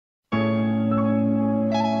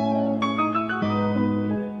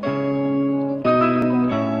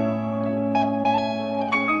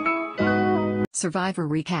Survivor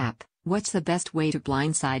recap. What's the best way to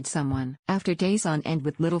blindside someone? After days on end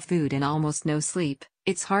with little food and almost no sleep,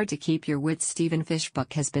 it's hard to keep your wits. Stephen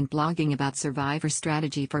Fishbuck has been blogging about Survivor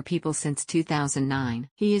strategy for people since 2009.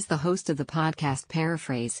 He is the host of the podcast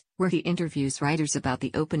Paraphrase, where he interviews writers about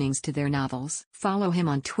the openings to their novels. Follow him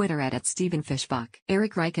on Twitter at Stephen Fishbuck.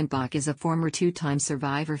 Eric Reichenbach is a former two-time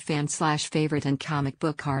Survivor fan/favorite and comic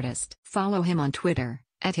book artist. Follow him on Twitter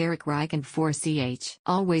at Eric Reichen4ch.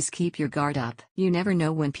 Always keep your guard up. You never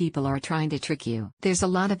know when people are trying to trick you. There's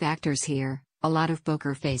a lot of actors here, a lot of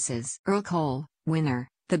poker faces. Earl Cole, winner.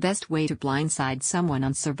 The best way to blindside someone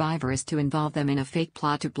on Survivor is to involve them in a fake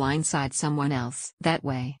plot to blindside someone else. That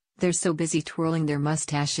way, they're so busy twirling their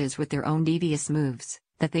mustaches with their own devious moves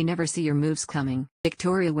that they never see your moves coming.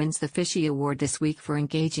 Victoria wins the Fishy Award this week for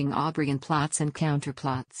engaging Aubrey in plots and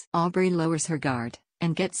counterplots. Aubrey lowers her guard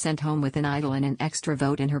and gets sent home with an idol and an extra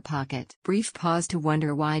vote in her pocket. Brief pause to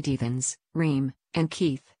wonder why Devens, Reem, and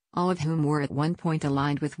Keith, all of whom were at one point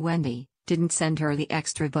aligned with Wendy, didn't send her the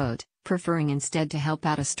extra vote, preferring instead to help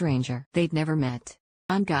out a stranger they'd never met.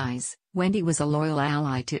 Guys, Wendy was a loyal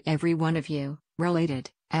ally to every one of you. Related,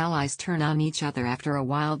 allies turn on each other after a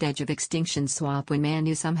wild edge of extinction swap when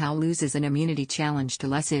Manu somehow loses an immunity challenge to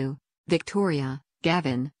Lesu. Victoria,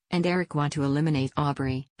 Gavin, and Eric want to eliminate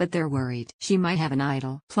Aubrey, but they're worried she might have an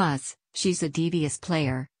idol. Plus, she's a devious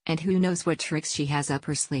player, and who knows what tricks she has up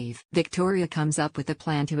her sleeve. Victoria comes up with a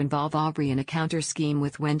plan to involve Aubrey in a counter scheme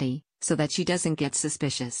with Wendy, so that she doesn't get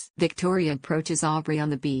suspicious. Victoria approaches Aubrey on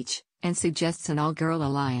the beach and suggests an all-girl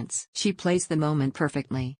alliance. She plays the moment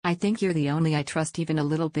perfectly. "I think you're the only I trust even a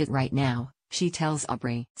little bit right now," she tells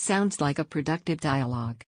Aubrey. Sounds like a productive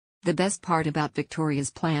dialogue. The best part about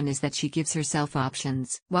Victoria's plan is that she gives herself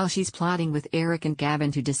options. While she's plotting with Eric and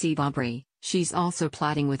Gavin to deceive Aubrey, she's also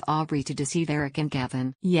plotting with Aubrey to deceive Eric and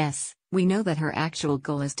Gavin. Yes, we know that her actual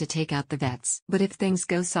goal is to take out the vets. But if things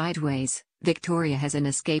go sideways, Victoria has an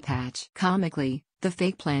escape hatch. Comically, the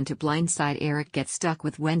fake plan to blindside Eric gets stuck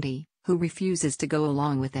with Wendy, who refuses to go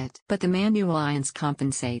along with it. But the Manu Alliance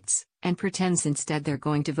compensates, and pretends instead they're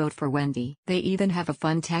going to vote for Wendy. They even have a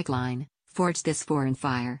fun tagline, "Forge this for and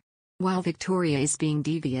fire." While Victoria is being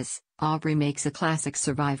devious, Aubrey makes a classic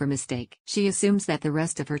Survivor mistake. She assumes that the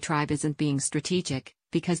rest of her tribe isn't being strategic,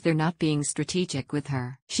 because they're not being strategic with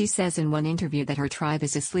her. She says in one interview that her tribe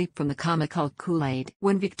is asleep from the comical Kool-Aid.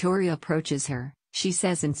 When Victoria approaches her, she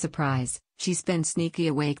says in surprise, she's been sneaky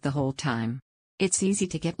awake the whole time. It's easy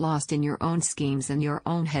to get lost in your own schemes and your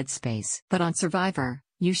own headspace. But on Survivor,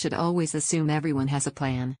 you should always assume everyone has a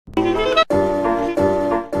plan.